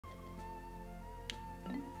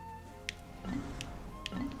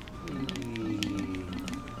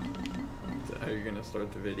gonna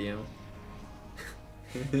start the video.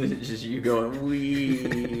 Just you going,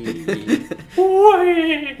 wee.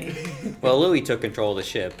 Well, Louis took control of the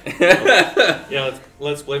ship. Yeah,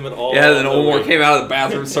 let's blame it all. Yeah, then on Omar Louis. came out of the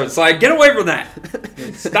bathroom and started sliding. Get away from that!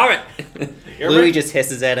 Stop it! Louis just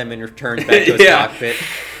hisses at him and returns back to his cockpit.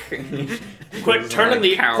 Quit turning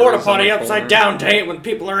the porta potty upside down, dang it, when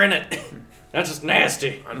people are in it. That's just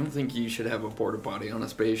nasty. I don't think you should have a porta potty on a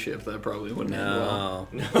spaceship. That probably wouldn't end well.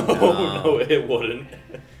 No, it wouldn't.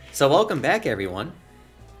 So welcome back, everyone.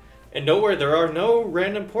 And nowhere, there are no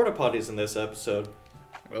random porta potties in this episode.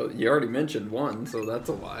 Well, you already mentioned one, so that's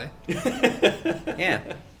a lie. Yeah.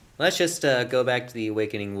 Let's just go back to the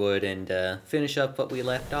Awakening Wood and finish up what we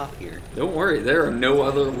left off here. Don't worry, there are no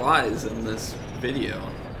other lies in this video.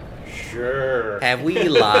 Sure. Have we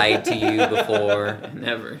lied to you before?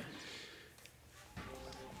 Never.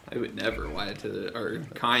 I would never lie to our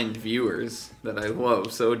kind viewers that I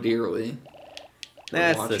love so dearly. For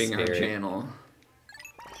That's the watching our spirit. channel.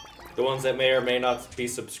 The ones that may or may not be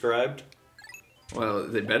subscribed. Well,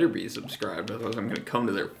 they better be subscribed, otherwise I'm gonna come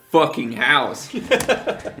to their fucking house.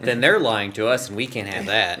 Then they're lying to us and we can't have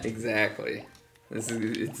that. Exactly.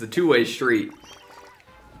 It's a two-way street.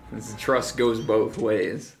 This trust goes both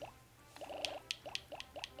ways.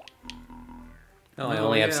 Oh, I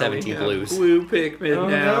only have 17 blues. Blue Pikmin Oh,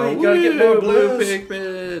 now. no, you gotta get more blue blues.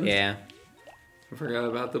 Pikmin. Yeah. I forgot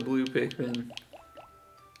about the blue Pikmin.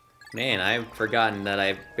 Man, I've forgotten that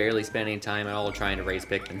I've barely spent any time at all trying to raise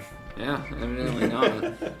Pikmin. Yeah, evidently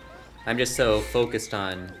not. I'm just so focused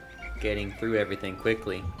on getting through everything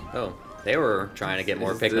quickly. Oh, they were trying to get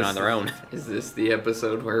more Pikmin on their own. Is this the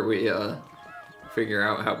episode where we figure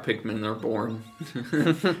out how Pikmin are born?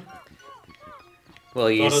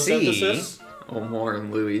 Well, you see... Photosynthesis? Omar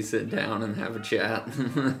and Louie sit down and have a chat.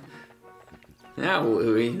 Now,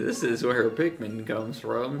 Louie, this is where Pikmin comes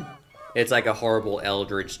from. It's like a horrible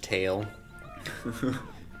eldritch tale.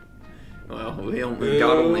 Well,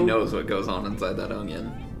 God only knows what goes on inside that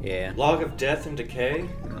onion. Yeah. Log of death and decay?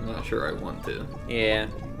 I'm not sure I want to. Yeah,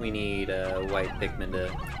 we need white Pikmin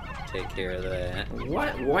to take care of that.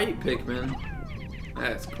 What? White Pikmin?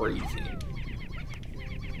 That's crazy.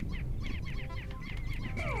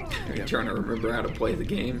 Are you trying to remember how to play the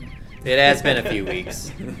game? It has been a few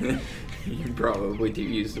weeks. You're probably too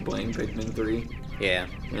used to playing Pikmin 3. Yeah.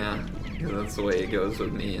 Yeah, 'cause that's the way it goes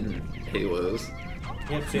with me in Halos.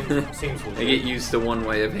 Yep, seems I legit. get used to one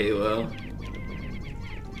way of Halo.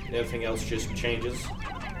 Everything else just changes.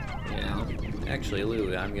 Yeah. Actually,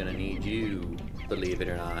 Lou, I'm gonna need you, believe it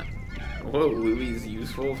or not. Whoa, Louie's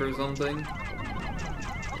useful for something?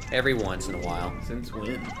 Every once in a while. Since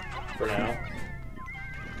when? For now.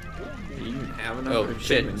 Do you even have enough? Oh, or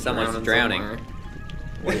shit, Pikmin someone's drowning. somewhere?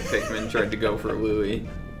 White Pikmin tried to go for Louie,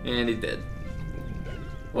 and he did.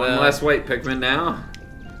 One Well- less White Pikmin now.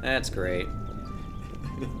 That's great.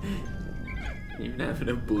 You even have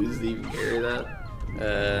enough blues to even carry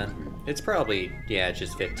that? It's probably, yeah, it's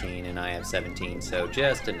just 15 and I have 17, so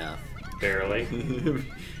just enough. Barely.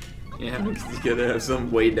 Yeah, because you gotta have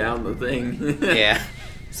some way down the thing. Yeah.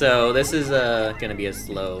 So this is gonna be a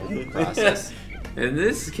slow process. And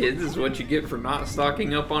this, kids, is what you get for not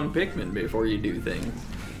stocking up on Pikmin before you do things.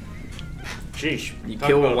 Sheesh. You Talk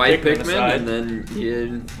kill a about white Pikmin Pikmin, aside. and then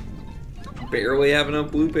you barely have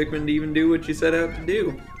enough blue Pikmin to even do what you set out to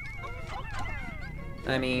do.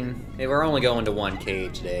 I mean, we're only going to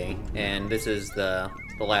 1K today, and this is the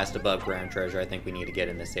last above ground treasure I think we need to get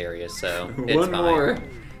in this area, so it's One fine. more.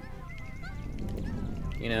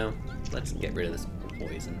 You know, let's get rid of this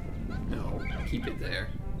poison. No, keep it there.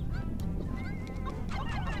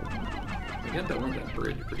 We got done with that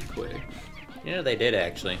bridge pretty quick. Yeah, they did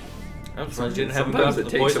actually. I'm surprised you didn't have him Sometimes go it for the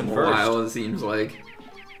takes poison them a first. while, it seems like.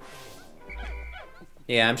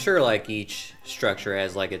 Yeah, I'm sure like each structure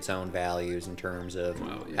has like its own values in terms of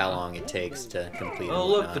Well, yeah. how long it takes to complete. Oh, and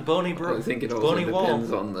look, whatnot. the bony I think it also bony wall.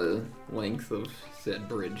 depends on the length of said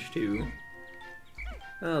bridge, too.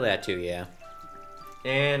 Oh, that too, yeah.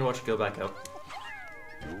 And watch it go back up.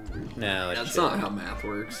 No, it That's shouldn't. not how math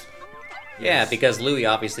works. Yeah, because Louis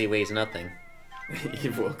obviously weighs nothing.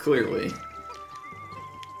 Well, clearly.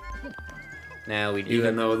 Now we do.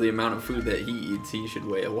 Even though the amount of food that he eats, he should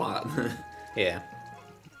weigh a lot. Yeah.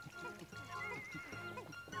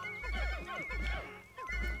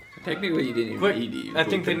 Technically, he didn't even Quick, eat I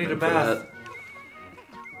think they need a bath.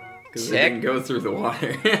 Because they didn't go through the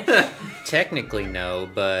water. Technically, no,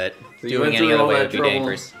 but So you doing went any through other all way that would be trouble?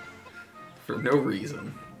 dangerous. For no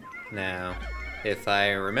reason. Now, if I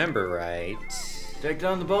remember right, Take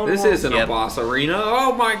down the bone This wall. isn't a Yep. boss arena.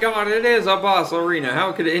 Oh my god, it is a boss arena.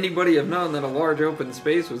 How could anybody have known that a large open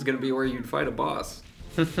space was going to be where you'd fight a boss?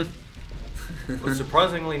 with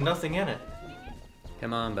surprisingly nothing in it.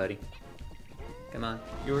 Come on, buddy. Come on.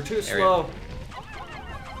 You were too There slow.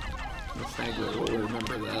 The Snagler will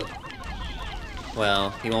remember that. Well,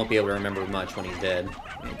 he won't be able to remember much when he's dead.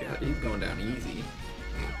 He's going down easy.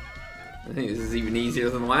 I think this is even easier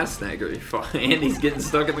than the last Snagger he fought. And he's getting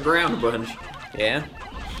stuck in the ground a bunch. Yeah?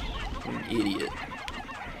 What an idiot.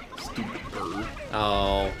 Stupid bird.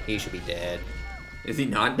 Oh, he should be dead. Is he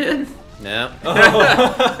not dead? No.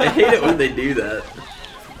 I hate it when they do that.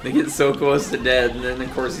 They get so close to dead, and then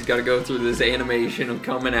of course he's got to go through this animation of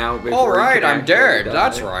coming out. Alright, I'm dead.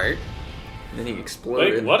 That's right. And then he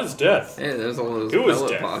exploded. Wait, what is death? Hey, there's all those Who is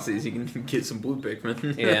pellet death? posses. You can get some blue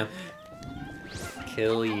Pikmin. Yeah.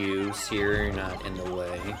 Kill you so you're not in the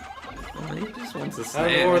way. Oh, he just wants a How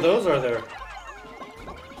many snack. more of those are there?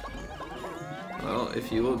 Well,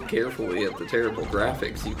 if you look carefully at the terrible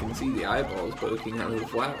graphics, you can see the eyeballs poking out of the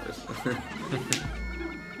flowers.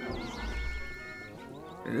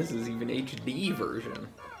 And this is even HD version.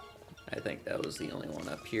 I think that was the only one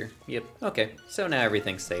up here. Yep. Okay, so now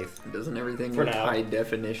everything's safe. Doesn't everything For look now. high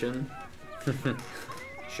definition?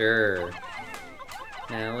 Sure.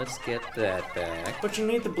 Now let's get that back. But you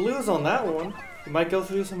need the blues on that one. You might go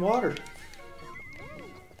through some water.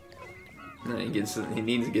 No, he needs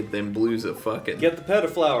to get them blues a fucking. Get the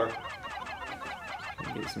petaflower.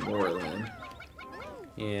 Get some more then.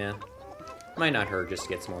 Yeah. Might not hurt just to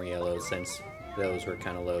get some more yellows since those were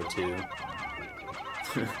kind of low too.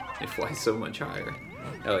 They fly so much higher.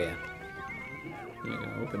 Oh yeah. You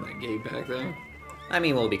gonna open that gate back there? I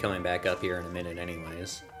mean, we'll be coming back up here in a minute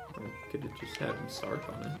anyways. Could have just had him start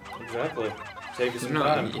on it. Exactly. Save you some You're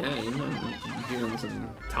time. not, yeah, you're not doing some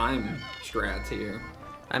time strats here.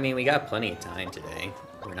 I mean, we got plenty of time today.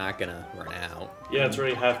 We're not gonna run out. Yeah, it's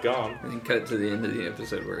already half gone. And then cut to the end of the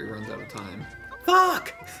episode where he runs out of time.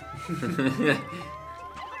 Fuck!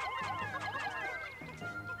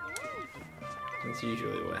 That's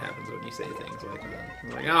usually what happens when you say things like that.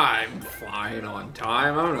 I'm like, I'm fine on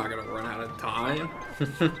time. I'm not gonna run out of time.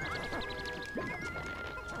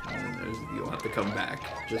 And you'll have to come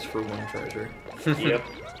back just for one treasure. Yep.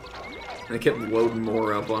 They kept loading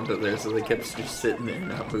more up onto there, so they kept just sitting there,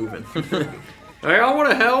 not moving. Hey, I want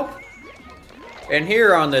to help. And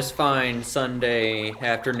here on this fine Sunday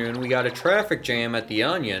afternoon, we got a traffic jam at the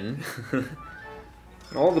Onion.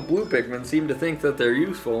 All the blue Pikmin seem to think that they're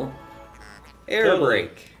useful. Air Totally.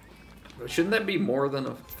 brake. Shouldn't that be more than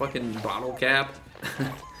a fucking bottle cap?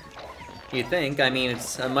 You think? I mean,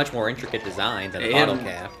 it's a much more intricate design than a bottle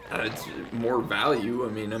cap. It's more value. I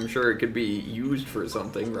mean, I'm sure it could be used for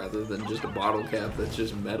something rather than just a bottle cap that's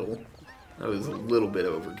just metal. That was a little bit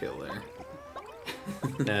overkill there.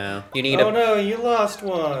 No, you need Oh no, you lost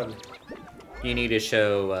one. you need to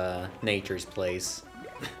show nature's place.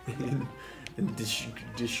 And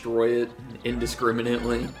destroy it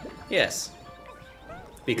indiscriminately. Yes,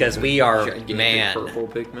 because we are Gigantic man. purple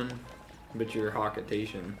Pikmin, but you're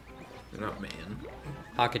Hawkitation. You're not man.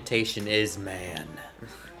 Hawkitation is man.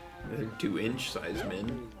 They're 2-inch size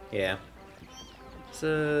men. Yeah.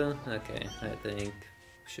 So, okay, I think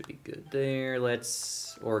should be good there.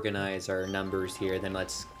 Let's organize our numbers here, then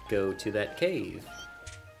let's go to that cave.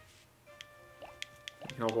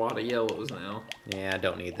 A lot of yellows now. Yeah, I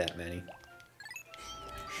don't need that many.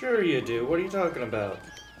 Sure you do. What are you talking about?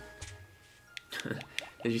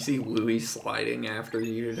 Did you see Louie sliding after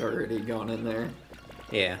you had already gone in there?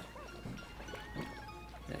 Yeah.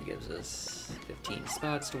 That gives us 15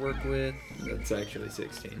 spots to work with. That's actually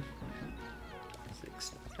 16.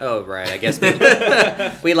 Oh, right, I guess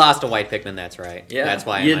we lost a white Pikmin, that's right. Yeah, that's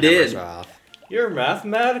why you my numbers did. are off. You're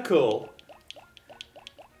mathematical.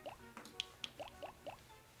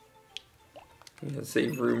 Yeah,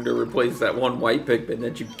 save room to replace that one white Pikmin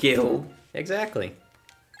that you killed. Exactly.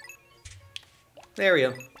 There we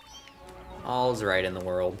go. All's right in the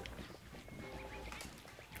world.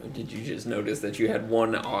 Or did you just notice that you had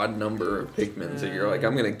one odd number of Pikmin, so you're like,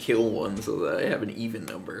 I'm gonna kill one so that I have an even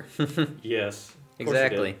number. Yes.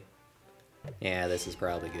 Exactly. Yeah, this is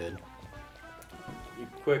probably good. You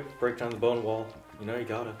quick, break down the bone wall. You know you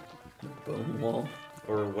gotta. Bone wall.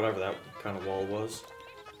 Or whatever that kind of wall was.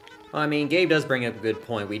 Well, I mean, Gabe does bring up a good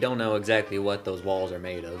point. We don't know exactly what those walls are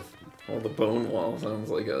made of. Well, the bone wall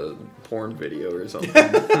sounds like a porn video or something.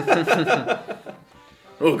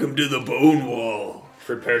 Welcome to the bone wall.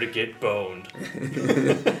 Prepare to get boned.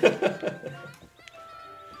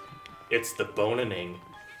 It's the bonening.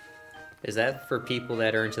 Is that for people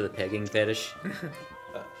that are into the pegging fetish?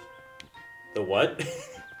 The what?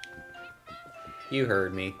 You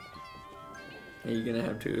heard me. Are you gonna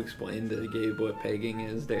have to explain to Gabe what pegging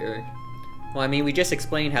is, Derek? Well, I mean, we just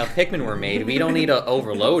explained how Pikmin were made. We don't need to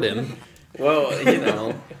overload him. Well, you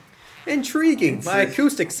know. Intriguing. My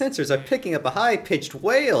acoustic sensors are picking up a high-pitched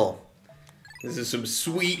wail. This is some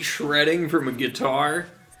sweet shredding from a guitar.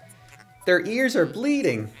 Their ears are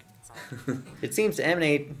bleeding. It seems to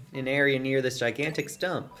emanate in an area near this gigantic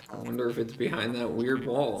stump. I wonder if it's behind that weird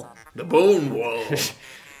wall. The bone wall.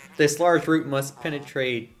 This large root must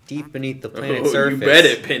penetrate deep beneath the planet's surface. You bet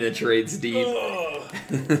it penetrates deep.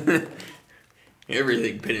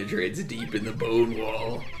 Everything penetrates deep in the bone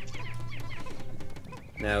wall.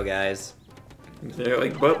 No, guys. They're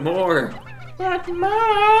like, but more. But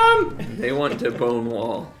Mom! They want to bone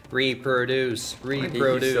wall. Reproduce. I think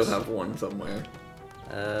Reproduce. you still have one somewhere.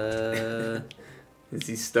 Is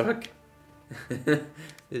he stuck?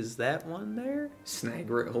 Is that one there?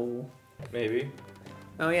 Snagret hole. Maybe.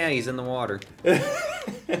 Oh yeah, he's in the water. Is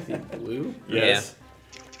he blue? Yes.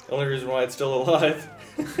 The only reason why it's still alive.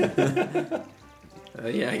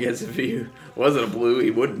 Yeah, I guess if he wasn't a blue,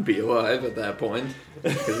 he wouldn't be alive at that point.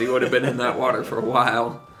 Because he would have been in that water for a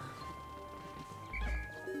while.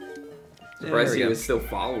 Surprised he was still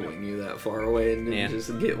following you that far away and didn't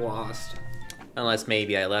just get lost. Unless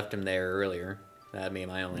maybe I left him there earlier. That'd be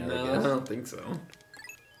my only other No, guess. I don't think so.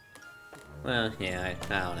 Well, yeah,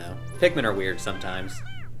 I don't know. Pikmin are weird sometimes.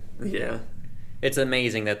 Yeah. It's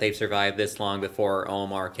amazing that they've survived this long before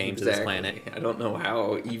Omar came to this planet. I don't know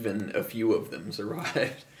how even a few of them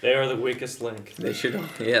survived. They are the weakest link. They should.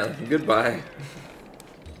 Yeah. Goodbye.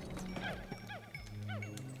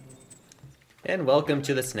 And welcome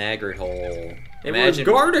to the Snagret hole. It was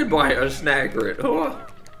guarded by a Snagret. Oh.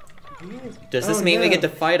 Does this mean we get to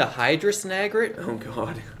fight a Hydra Snagret? Oh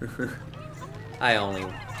god. I only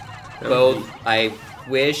both. I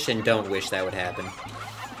wish and don't wish that would happen.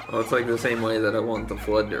 Well, it's like the same way that I want the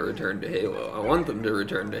Flood to return to Halo. I want them to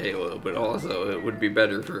return to Halo, but also it would be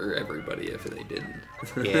better for everybody if they didn't.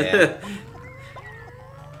 Yeah.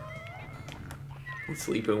 He's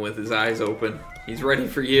sleeping with his eyes open. He's ready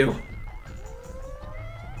for you.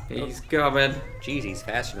 He's coming. Jeez, he's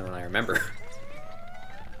faster than I remember.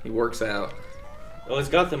 He works out. Well, he's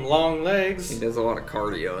got them long He legs. does a lot of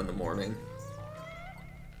cardio in the morning.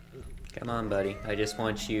 Come on, buddy. I just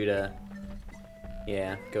want you to,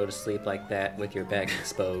 yeah, go to sleep like that with your back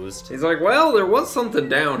exposed. He's like, well, there was something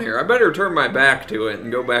down here. I better turn my back to it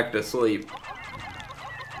and go back to sleep.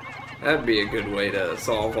 That'd be a good way to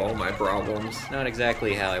solve all my problems. Not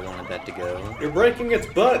exactly how I wanted that to go. You're breaking its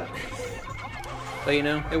butt. But you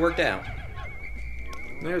know, it worked out.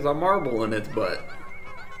 There's a marble in its butt.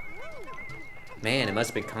 Man, it must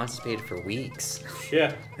have been constipated for weeks.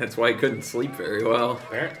 Yeah. That's why it couldn't sleep very well.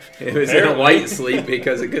 Apparently. It was in a light sleep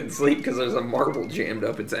because it couldn't sleep because there's a marble jammed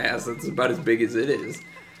up its ass. That's about as big as it is.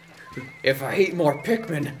 If I eat more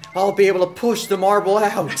Pikmin, I'll be able to push the marble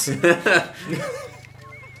out.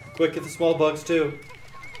 Quick, get the small bugs too.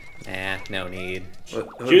 Nah, no need.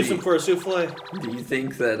 Juice them for a souffle. Do you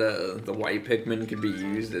think that the white Pikmin could be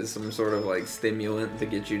used as some sort of like stimulant to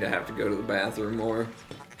get you to have to go to the bathroom more?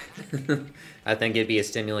 I think it'd be a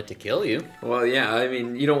stimulant to kill you. Well, yeah, I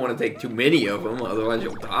mean, you don't want to take too many of them, otherwise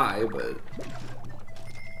you'll die, but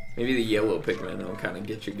maybe the yellow Pikmin will kind of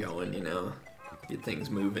get you going, you know? Get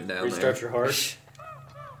things moving down Restart there. your heart.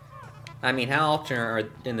 I mean, how often are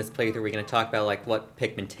in this playthrough are we going to talk about like what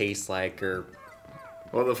Pikmin tastes like, or...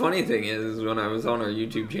 Well, the funny thing is, when I was on our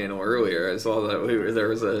YouTube channel earlier, I saw that there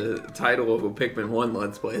was a title of a Pikmin 1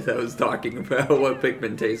 Let's Play that was talking about what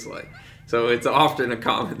Pikmin tastes like. So it's often a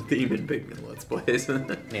common theme in Pikmin Let's Plays.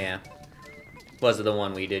 Yeah. Was it the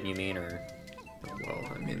one we did, you mean, or...?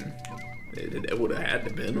 Well, I mean, it would have had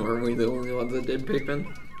to been. Weren't we the only ones that did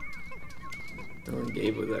Pikmin? No one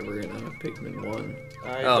Gabe was ever in a Pikmin 1.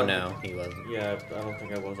 Oh, no, he wasn't. Yeah, I don't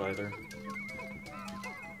think I was either.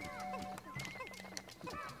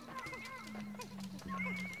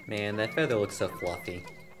 Man, that feather looks so fluffy.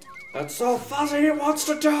 That's so fuzzy, it wants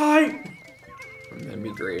to die! That'd be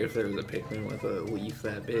great if there was a Pikmin with a leaf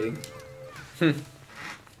that big.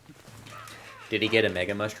 Did he get a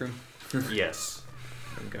Mega Mushroom? Yes.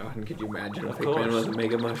 Oh god, and could you imagine a Of Pikmin course. with a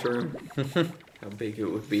Mega Mushroom? How big it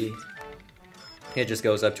would be. It just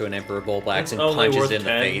goes up to an Emperor Bullbax It's and only punches worth it in the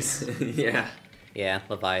 10. face. Yeah. Yeah,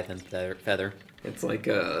 Leviathan feather. It's like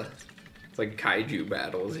kaiju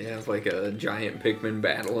battles. You have like a giant Pikmin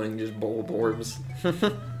battling just bulb orbs.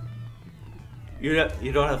 You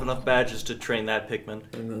don't have enough badges to train that Pikmin.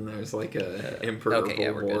 And then there's like a Emperor Okay,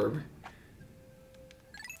 yeah, bulb we're good. orb.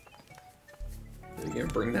 Are you gonna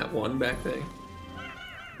bring that one back there?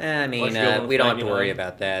 I mean, Let's go we don't have to 99. worry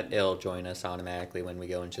about that. It'll join us automatically when we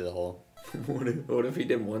go into the hole. What if he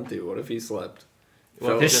didn't want to? What if he slept?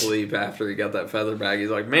 Well, Fell asleep after he got that feather bag. He's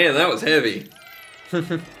like, man, that was heavy.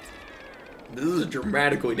 This is a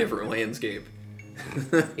dramatically different landscape.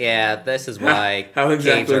 Yeah, this is why How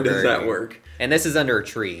exactly games are does very that work? And this is under a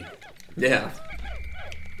tree. Yeah.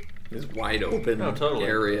 This wide open totally.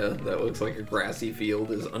 area that looks like a grassy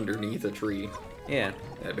field is underneath a tree. Yeah.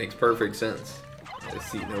 That makes perfect sense. I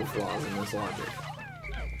see no flaws in this logic.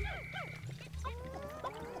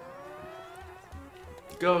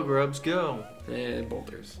 Go, Grubs, go.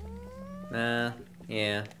 Boulders.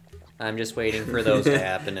 Yeah. I'm just waiting for those to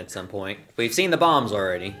happen at some point. We've seen the bombs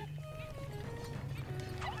already.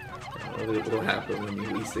 It will happen when you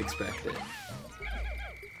least expect it.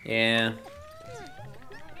 Yeah.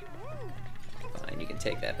 Fine, you can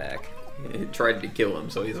take that back. It tried to kill him,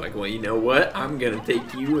 so he's like, well, you know what? I'm gonna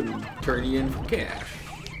take you and turn you in for cash.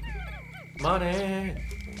 Money!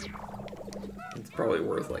 It's probably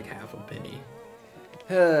worth like half a penny.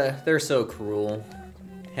 They're so cruel.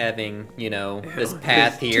 Having, you know, this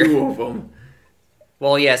path There's here. 2 of them.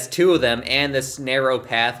 Well, yes, 2 of them, and this narrow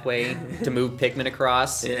pathway to move Pikmin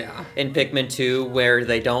across. Yeah. In Pikmin 2, where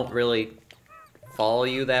they don't really follow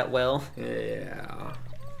you that well. Yeah.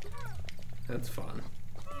 That's fun.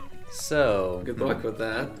 So... Good luck with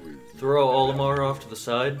that. Throw Olimar off to the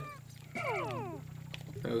side.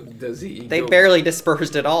 Oh, does he? They barely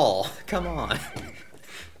dispersed at all. Come on.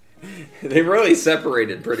 They really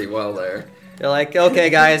separated pretty well there. They're like,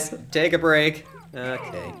 okay, guys, take a break.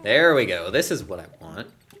 Okay, there we go. This is what I want.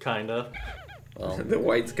 Kinda. Well, The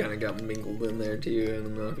whites kind of got mingled in there too. I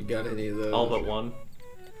don't know if you got any of those. All but one.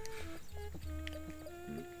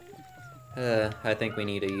 I think we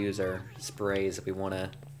need to use our sprays if we want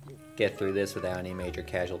to get through this without any major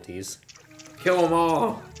casualties. Kill them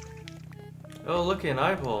all. Oh, look, an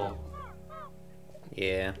eyeball.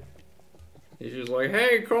 Yeah. He's just like,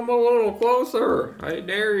 hey, come a little closer. I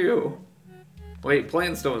dare you. Wait,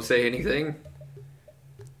 plants don't say anything.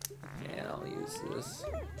 Yeah, I'll use this.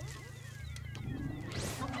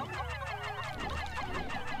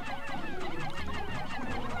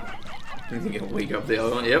 I think it'll wake up the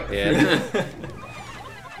other one. Yep. Yeah.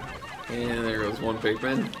 And there goes one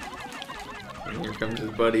Pikmin. And here comes his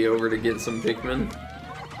buddy over to get some Pikmin.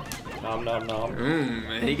 Nom nom nom.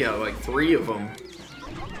 And he got like 3 of them.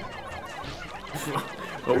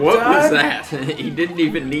 But what was that? He didn't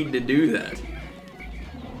even need to do that.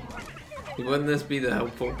 Wouldn't this be the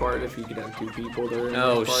helpful part if you could have 2 people there? In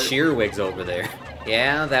Oh, this part? Shearwig's over there.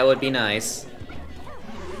 Yeah, that would be nice.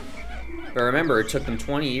 But remember, it took them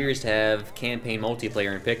 20 years to have campaign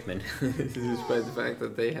multiplayer in Pikmin. Despite the fact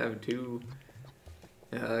that they have 2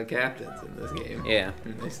 captains in this game. Yeah.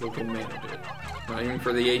 And they still can manage it. Not even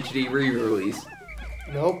for the HD re-release.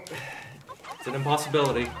 Nope. It's an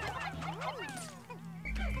impossibility.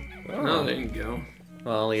 Oh, there you go.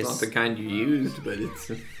 Well, at It's least... not the kind you used, but it's...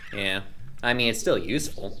 Yeah. I mean, it's still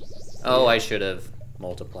useful. Oh, I should have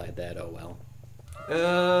multiplied that. Oh, well.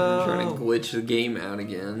 I'm trying to glitch the game out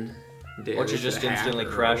again. Won't you just instantly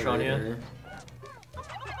crash on you?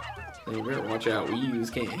 You better watch out. Wii U's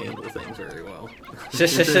can't handle things very well.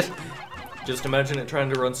 Just imagine it trying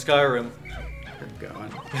to run Skyrim. Oh,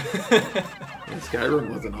 God. And Skyrim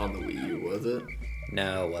wasn't on the Wii U, was it?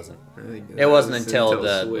 No, it wasn't. I think It that wasn't was until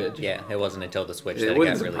the Switch. Yeah, it wasn't until the Switch that It it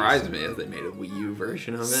wouldn't got surprise released. me if they made a Wii U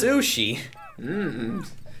version of it. Sushi.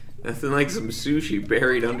 Nothing like some sushi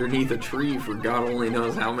buried underneath a tree for God only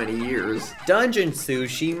knows how many years. Dungeon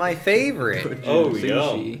sushi, my favorite. Oh,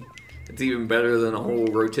 Sushi. It's even better than a whole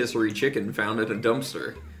rotisserie chicken found in a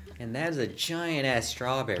dumpster. And that is a giant ass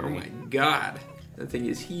strawberry. Oh my God, that thing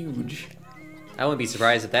is huge. I wouldn't be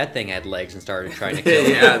surprised if that thing had legs and started trying to kill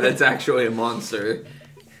Yeah, that's actually a monster.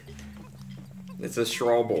 It's a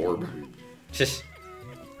strawborb. Just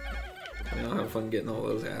I'll have fun getting all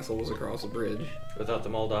those assholes across the bridge. Without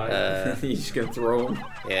them all dying. You just gonna throw them?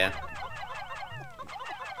 yeah.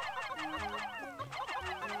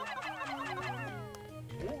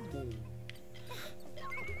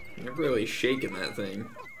 You're really shaking that thing.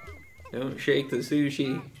 Don't shake the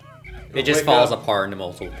sushi. It just wake falls up. apart into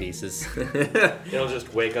multiple pieces. It'll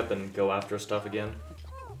just wake up and go after stuff again.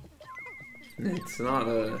 It's not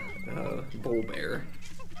a bull bear.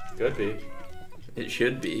 Could be. It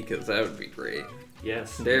should be, because that would be great.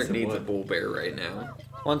 Yes. Derek yes, it needs a would. bull bear right now.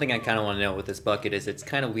 One thing I kind of want to know with this bucket is it's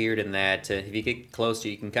kind of weird in that if you get closer,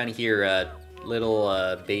 you can kind of hear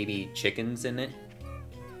little baby chickens in it.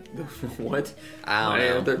 What? I Why don't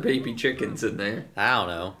are know. there baby chickens in there? I don't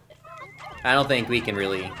know. I don't think we can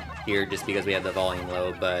really hear just because we have the volume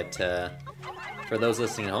low, but for those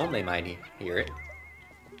listening at home, they might hear it.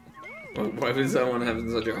 Why was someone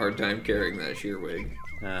having such a hard time carrying that sheer wig?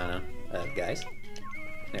 I don't know. Guys?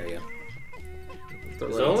 There you go.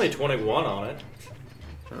 There's only 21 on it.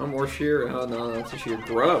 Oh, more sheer. Oh, no, that's a sheer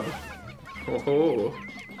grub. Oh.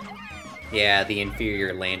 Yeah, the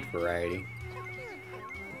inferior land variety.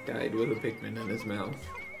 Died with a Pikmin in his mouth.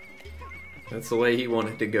 That's the way he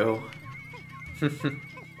wanted to go.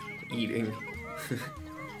 Eating.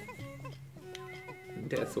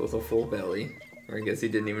 Death with a full belly. Or I guess he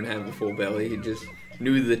didn't even have a full belly. He just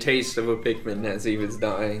knew the taste of a Pikmin as he was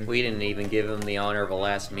dying. We didn't even give him the honor of a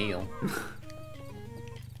last meal.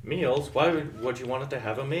 Meals? Why would you want it to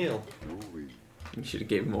have a meal? You should have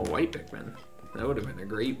gave him a white Pikmin. That would have been a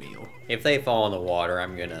great meal. If they fall in the water,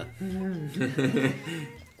 I'm gonna...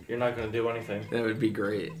 You're not gonna do anything. That would be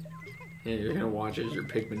great. Yeah, you're gonna watch as your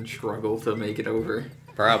Pikmin struggle to make it over.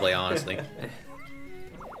 Probably, honestly.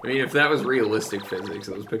 I mean, if that was realistic physics,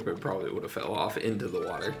 those Pikmin probably would have fell off into the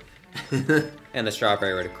water. And the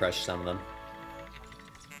strawberry would have crushed some of them.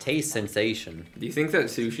 Taste sensation. Do you think that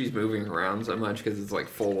sushi's moving around so much because it's like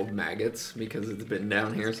full of maggots because it's been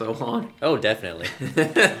down here so long? Oh, definitely.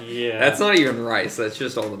 Yeah. That's not even rice, that's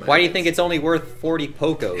just all the maggots. Why do you think it's only worth 40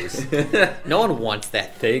 Pokos? No one wants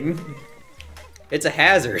that thing. It's a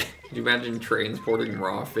hazard. Could you imagine transporting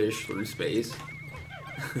raw fish through space?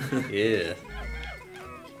 Yeah.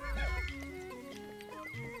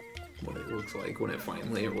 What it looks like when it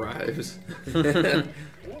finally arrives.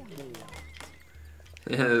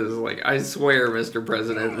 Yeah, it was like, I swear, Mr.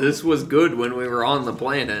 President, this was good when we were on the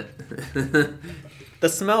planet. The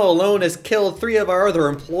smell alone has killed 3 of our other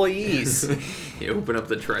employees. You open up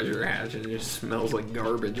the treasure hatch and it just smells like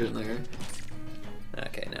garbage in there.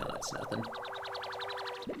 Okay, now that's nothing.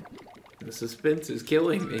 The suspense is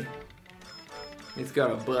killing me. It's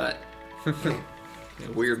got a butt.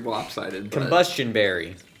 A weird lopsided butt. Combustion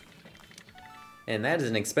berry. And that is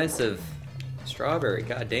an expensive strawberry,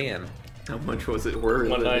 goddamn. How much was it worth?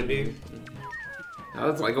 $190. That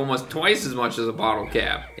was like almost twice as much as a bottle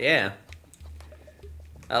cap. Yeah.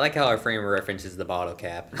 I like how our frame references the bottle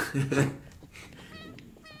cap.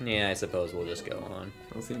 Yeah, I suppose we'll just go on.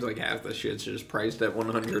 Well, it seems like half the shit's just priced at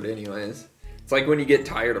 100 anyways. It's like when you get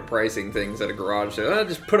tired of pricing things at a garage sale,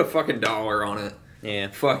 just put a fucking $1 on it. Yeah.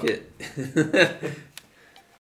 Fuck it.